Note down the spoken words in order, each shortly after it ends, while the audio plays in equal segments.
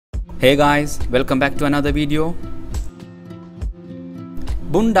Hey guys, welcome back to another video.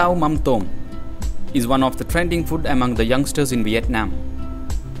 Bún Đậu Mắm Tôm is one of the trending food among the youngsters in Vietnam.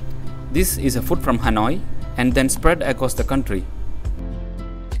 This is a food from Hanoi and then spread across the country.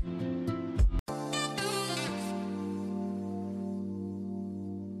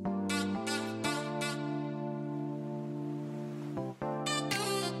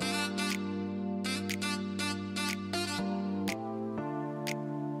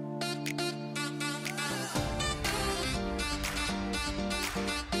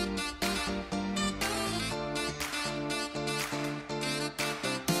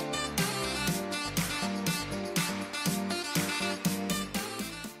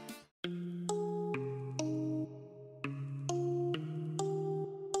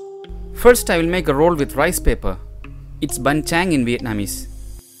 First I will make a roll with rice paper. It's bánh chang in Vietnamese.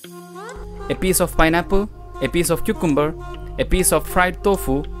 A piece of pineapple, a piece of cucumber, a piece of fried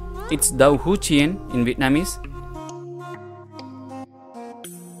tofu. It's đậu hũ chiên in Vietnamese.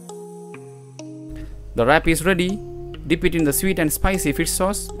 The wrap is ready. Dip it in the sweet and spicy fish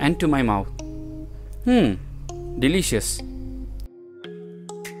sauce and to my mouth. Delicious.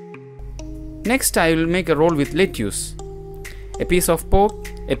 Next I will make a roll with lettuce. A piece of pork,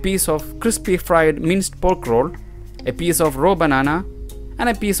 a piece of crispy fried minced pork roll, a piece of raw banana, and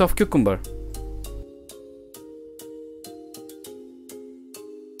a piece of cucumber.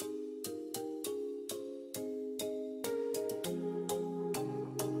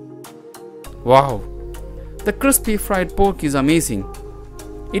 Wow! The crispy fried pork is amazing.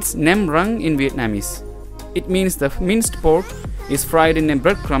 It's nem rang in Vietnamese. It means the minced pork is fried in a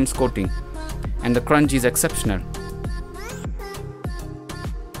breadcrumbs coating, and the crunch is exceptional.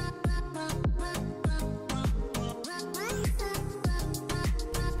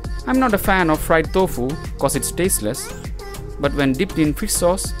 I'm not a fan of fried tofu cause it's tasteless, but when dipped in fish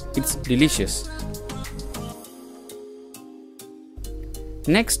sauce, it's delicious.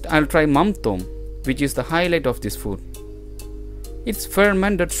 Next, I'll try mam tom, which is the highlight of this food. It's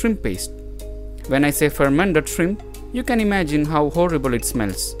fermented shrimp paste. When I say fermented shrimp, you can imagine how horrible it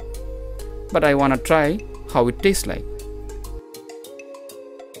smells. But I wanna try how it tastes like.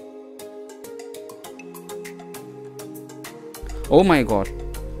 Oh my god!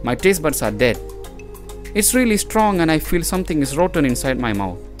 My taste buds are dead. It's really strong and I feel something is rotten inside my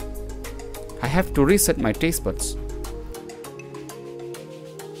mouth. I have to reset my taste buds.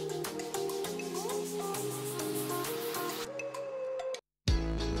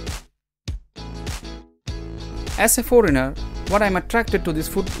 As a foreigner, what I'm attracted to this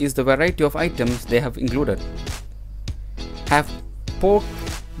food is the variety of items they have included. Have pork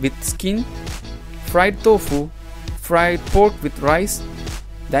with skin, fried tofu, fried pork with rice,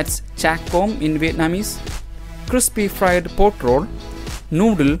 that's chak com in Vietnamese, crispy fried pork roll,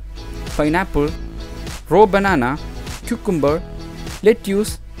 noodle, pineapple, raw banana, cucumber,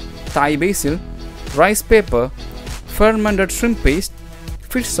 lettuce, Thai basil, rice paper, fermented shrimp paste,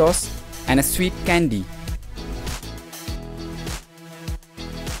 fish sauce, and a sweet candy.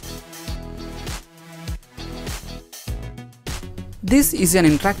 This is an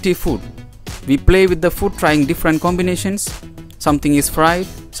interactive food. We play with the food trying different combinations. Something is fried,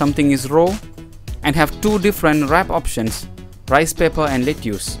 something is raw, and have two different wrap options, rice paper and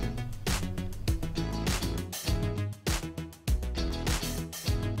lettuce.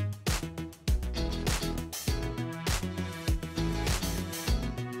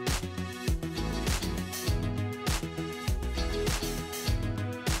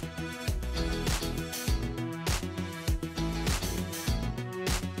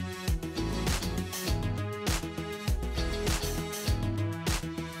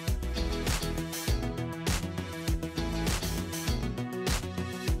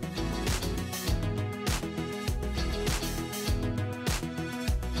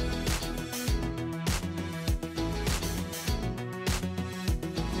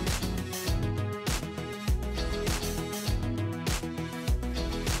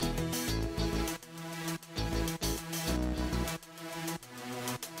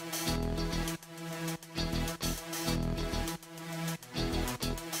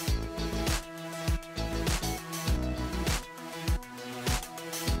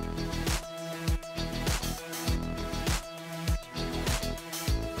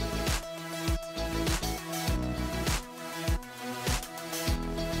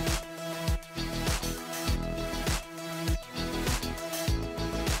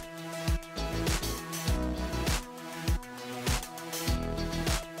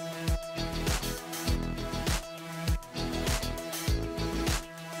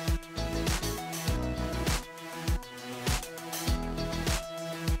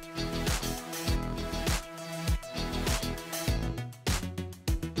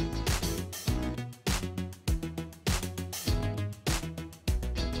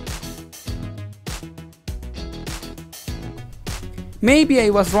 Maybe I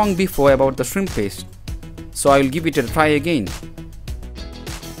was wrong before about the shrimp paste, so I will give it a try again.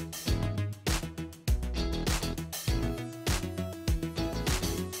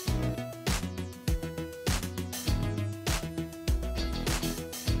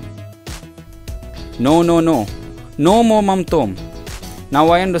 No more Mam Tom. Now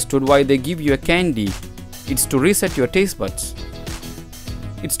I understood why they give you a candy. It's to reset your taste buds.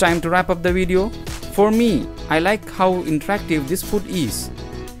 It's time to wrap up the video. For me, I like how interactive this food is,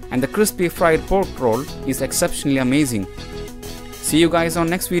 and the crispy fried pork roll is exceptionally amazing. See you guys on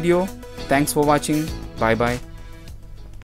next video. Thanks for watching. Bye bye.